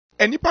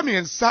enipa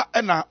miensa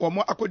na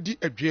wɔn akɔdi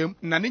adwam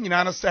na ne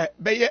nyinaa no sɛ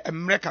bɛyɛ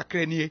mmerɛ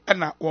kakra nie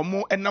na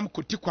wɔn enam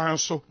koti kwan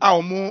so a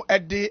wɔn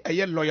de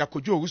ɛyɛ lawyer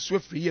Kojo Owusu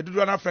afiri yɛ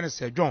dodo na afrɛ no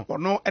Sir John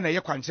ɔno na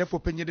ɛyɛ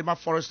kwankyerɛfo panyin de ma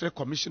Forestry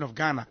Commission of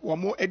Ghana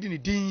wɔn edi ne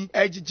din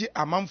agigi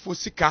amanfo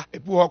sika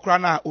ebu hɔ kora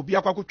na obi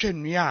akɔkɔtwa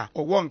nnua a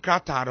ɔwɔ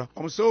nkrataa no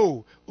wɔn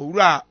so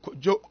owura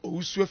Kojo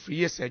Owusu afiri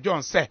yɛ Sir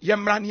John sɛ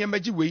yɛmmra ne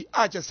yɛmmagye wei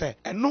a kyɛ sɛ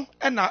ɛno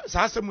ɛna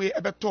saa asɛm yi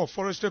ɛbɛtɔ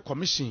Forestry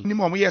Commission nim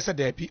wɔn yɛ sɛ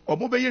daabi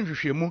wɔn bɛyɛ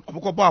nhwehwɛmu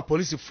wɔn kɔbɔ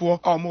apolisifoɔ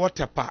a wɔn wɔ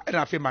Tepa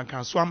ɛna afei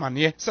mankanso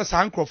amaneɛ sɛ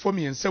saa nkurɔfoɔ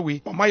mmiɛnsa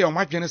wei wɔn ayɛ wɔn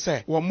adwene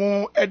sɛ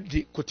wɔn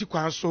di koti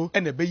kwan so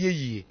ɛna ɛbɛyɛ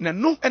yie na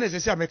no ɛna ɛsɛ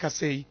sɛ Amerika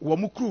sɛ yi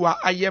wɔn kuruwa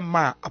ayɛ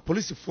ma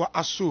apolisifoɔ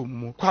aso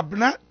mu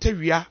Kwabena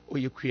Tewia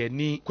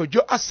Oyekuani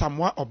Kwadwo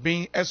Asamoa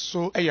Ɔben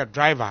ɛso ɛyɛ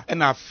driver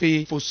ɛna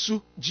afei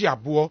Fosu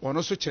Giaboɔ wɔn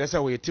nso kyerɛ sɛ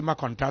wɔyɛ tima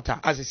contractor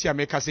asisi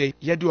Amerika sɛ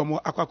yɛde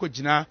wɔn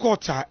akɔgyina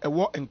court a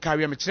ɛwɔ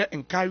Nkawie mekyerɛ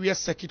Nkawie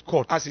Circuit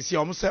Court asisi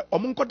wɔn sɛ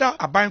wɔn nkɔda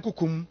aban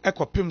kukum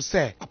ɛkɔpem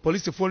sɛ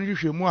apolisifoɔ no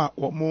hwehwɛ mu a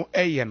wɔn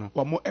ɛyɛ no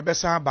wɔn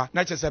ɛbɛsan aba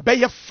na kyerɛ sɛ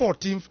bɛyɛ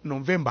 14th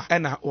November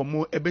ɛna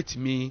wɔn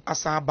ɛbɛtumi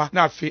asan aba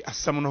na afei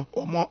asɛm no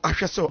wɔn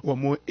ahwɛ sɛ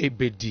wɔn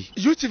ɛbɛdi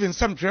UTV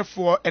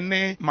nsɛmtwerɛfoɔ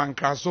ɛne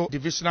Mankraso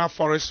Divisional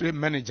Forestry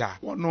Manager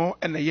wɔn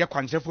ɛna ɛyɛ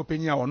kwankyerɛfoɔ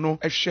panyin a wɔn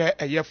ɛhwɛ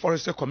ɛyɛ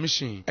Forestry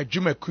Commission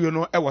adwumakuo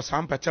no ɛwɔ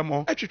saa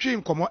mpɛtɛmɔ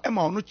ɛtwitwi nkɔmɔ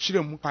ɛma wɔn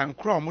kyerɛ mu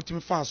pankora wɔn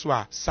tumi fa so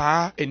a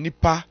saa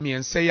enipa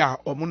mmiɛnsa yi a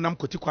wɔn nam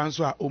koti kwan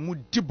so a wɔn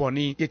di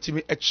bɔne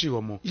yɛtumi akyi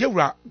wɔn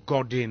yɛwura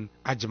Gordon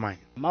Agyeman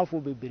mafo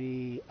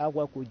bebree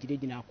agwa ko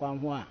gyinagyina kwan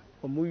ho a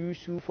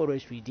Yusu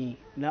forestry din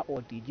na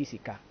ɔde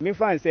sika. Me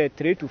fan say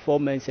 3 to 4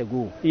 months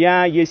ago.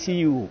 Ya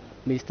yesiu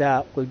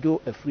Mr. Kwadwo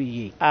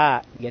Afriye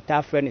a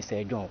yɛta frɛ ne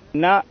Sir John.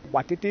 Na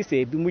watete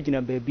sɛ bi mu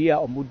gyina baabi a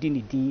ɔmodi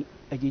ne din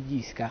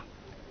agyegye sika.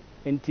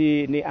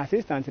 Nti ne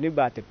assistant ne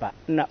ba Tepa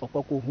na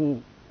ɔkɔkɔ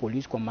hu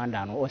police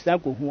commander no. Ɔsan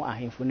kɔ hu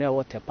ahemfo na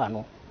ɛwɔ Tepa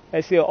no.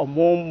 Ɛsɛ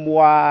ɔmo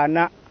mmoa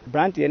na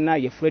brantie na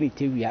yɛfrɛ ne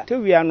Tewia.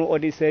 Tewia no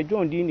ɔde Sir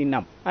John din ni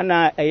nam.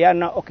 Ana ɛya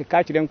na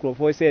ɔkeka kyerɛ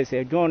nkurɔfoɔ sɛ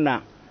Sir John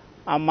na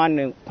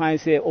amane kwan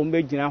sɛ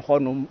ɔmbɛgyina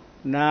hɔnom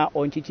na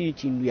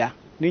ɔnkyikyi nnua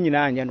ne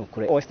nyinaa anyɛ no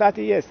korɛ ɔstart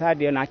yɛ saa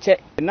deɛ na kyɛ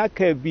na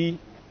ka bi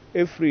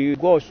efiri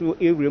gɔɔso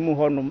ewurem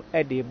hɔnom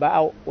ɛde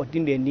ba ɔde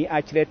n'ani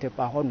akyerɛ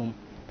Tepa hɔnom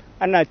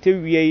ana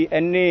Tewia yi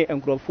ɛne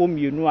nkurɔfoɔ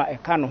mmienu a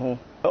ɛka no ho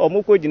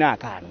ɔmo kɔ gyina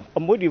aka no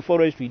ɔmo di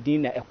forestry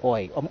din na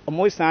ɛkɔɛ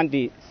ɔmo san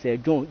de Sir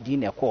John din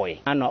na ɛkɔɛ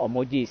ana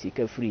ɔmo gye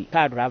sika free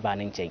car driver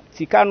ne nkyɛn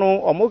sika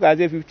no ɔmo ka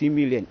sɛ 15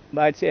 million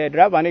but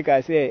driver ne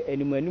ka sɛ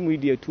animu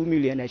di 2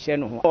 million ɛhyɛ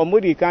no ho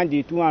ɔmo di kan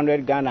di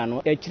 200 Ghana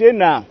no ɛkyire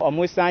na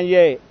ɔmo san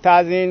yɛ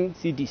 1000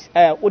 cedis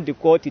wode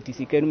kɔ titi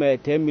sika no ma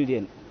 10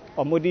 million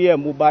ɔmo de yɛ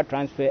mobile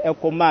transfer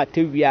ɛkɔma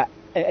Tewia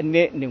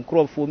ne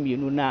nkurɔfoɔ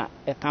mmienu na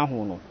ɛka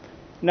ho no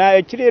na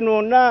actually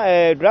no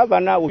na driver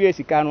na owie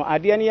sika no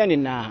ade ne yɛ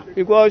na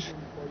because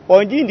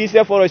onji ndi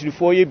se forestry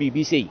for ye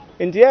BBC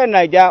nti e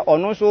naija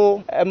ono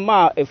so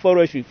ma e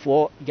forestry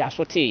for ja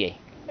so teye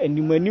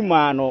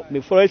animanima no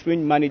me forestry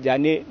manager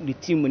ne the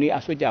team ni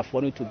asoja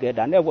for no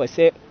together na we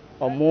say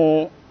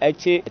omo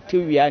eche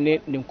Tewia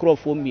ne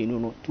nkrofo mienu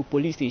no to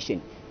police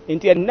station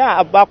nti na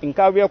aba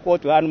Nkawie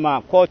court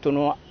anuma court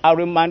no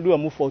aremand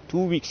omo for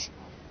 2 weeks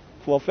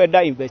for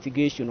further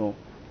investigation no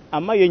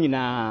ama ye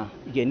nyina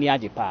ye ni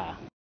age pa